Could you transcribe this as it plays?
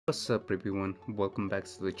What's up everyone, welcome back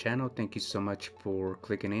to the channel. Thank you so much for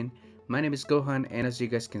clicking in. My name is Gohan, and as you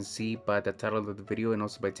guys can see by the title of the video and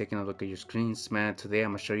also by taking a look at your screens, man, today I'm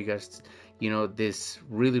gonna show you guys this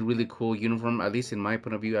really cool uniform. At least in my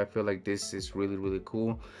point of view, I feel like this is really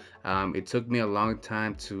cool. It took me a long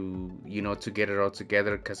time to to get it all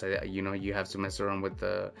together, because you have to mess around with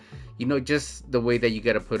the just the way that you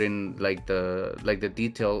got to put in like the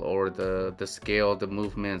detail or the scale, the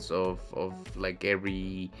movements of like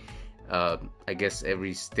every I guess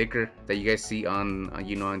every sticker that you guys see on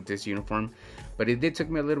on this uniform. But it did took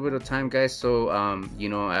me a little bit of time, guys. So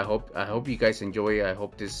I hope you guys enjoy. I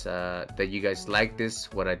hope this that you guys like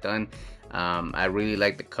this, what I done. I really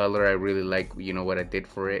like the color. I really like what I did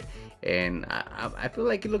for it, and I feel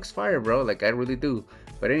like it looks fire, bro. Like I really do.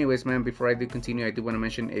 But anyways, man, before I do continue, I do want to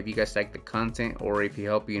mention, if you guys like the content or if you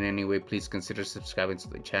help you in any way, please consider subscribing to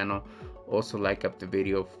the channel. Also like up the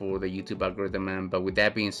video for the YouTube algorithm, man. But with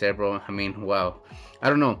that being said, bro, I mean, wow, I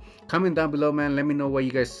don't know, comment down below, man. Let me know what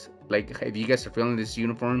you guys like, if you guys are feeling these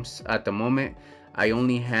uniforms. At the moment I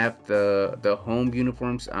only have the home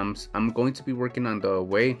uniforms. I'm going to be working on the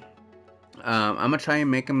away. I'm gonna try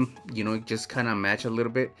and make them just kind of match a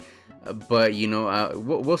little bit, but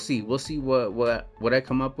we'll see what I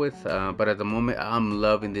come up with. But at the moment I'm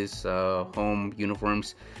loving this home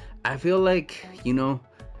uniforms. I feel like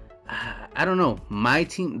I don't know, my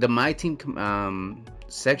team, the my team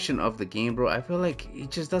section of the game, bro, I feel like it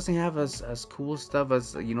just doesn't have as cool stuff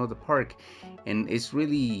as the park. And it's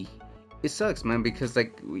really, it sucks, man, because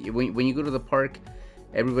like when you go to the park,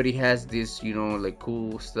 everybody has this like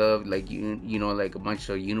cool stuff, like like a bunch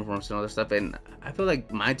of uniforms and all that stuff, and I feel like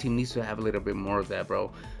my team needs to have a little bit more of that,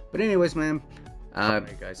 bro. But anyways, man,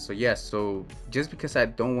 alright guys, so yeah, so just because I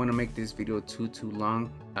don't want to make this video too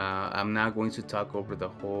long, I'm not going to talk over the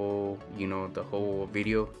whole the whole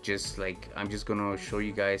video. Just like, I'm just gonna show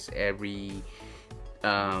you guys every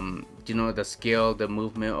the scale, the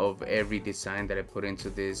movement of every design that I put into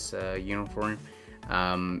this uniform.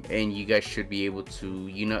 And you guys should be able to,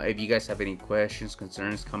 if you guys have any questions,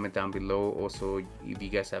 concerns, comment down below. Also, if you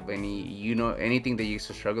guys have any anything that you're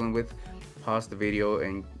struggling with, pause the video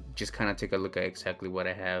and just kind of take a look at exactly what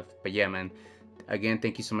I have. But yeah, man, again,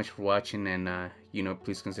 thank you so much for watching, and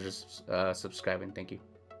please consider subscribing. Thank you.